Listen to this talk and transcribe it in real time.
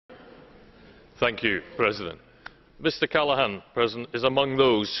Thank you, President. Mr Callanan, President, is among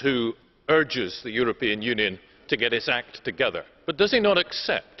those who urges the European Union to get its act together. But does he not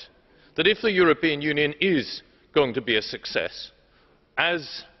accept that if the European Union is going to be a success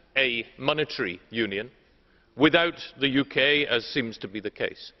as a monetary union, without the UK, as seems to be the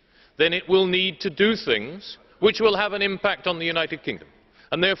case, then it will need to do things which will have an impact on the United Kingdom,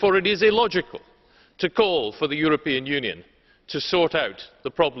 and therefore it is illogical to call for the European Union to sort out the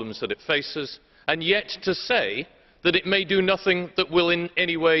problems that it faces, and yet to say that it may do nothing that will in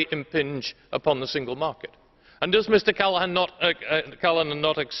any way impinge upon the single market. And does Mr Callanan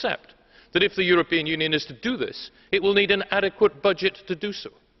not accept that if the European Union is to do this, it will need an adequate budget to do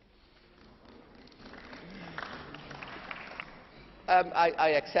so? I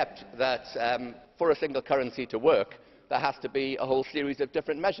accept that for a single currency to work, there has to be a whole series of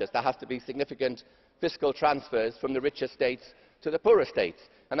different measures. There has to be significant fiscal transfers from the richer states to the poorer states.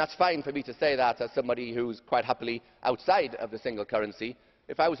 And that's fine for me to say that as somebody who's quite happily outside of the single currency.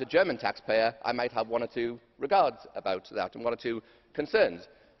 If I was a German taxpayer, I might have one or two regards about that and one or two concerns.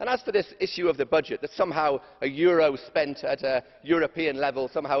 And as for this issue of the budget, that somehow a euro spent at a European level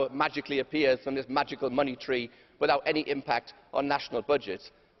somehow magically appears from this magical money tree without any impact on national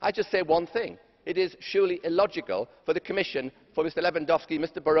budgets, I just say one thing. It is surely illogical for the Commission, for Mr Lewandowski,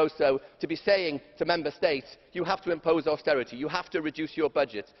 Mr Barroso, to be saying to Member States, you have to impose austerity, you have to reduce your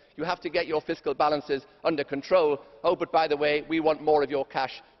budgets, you have to get your fiscal balances under control. Oh, but by the way, we want more of your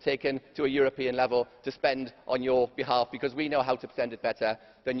cash taken to a European level to spend on your behalf, because we know how to spend it better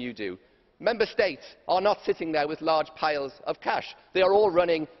than you do. Member States are not sitting there with large piles of cash. They are all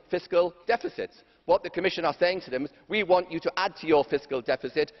running fiscal deficits. What the Commission are saying to them is, we want you to add to your fiscal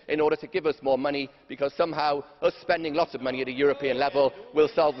deficit in order to give us more money, because somehow us spending lots of money at a European level will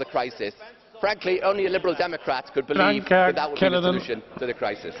solve the crisis. Frankly, only a Liberal Democrat could believe that that would be the solution to the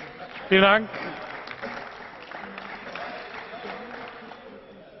crisis.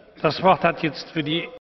 Das Wort hat jetzt für die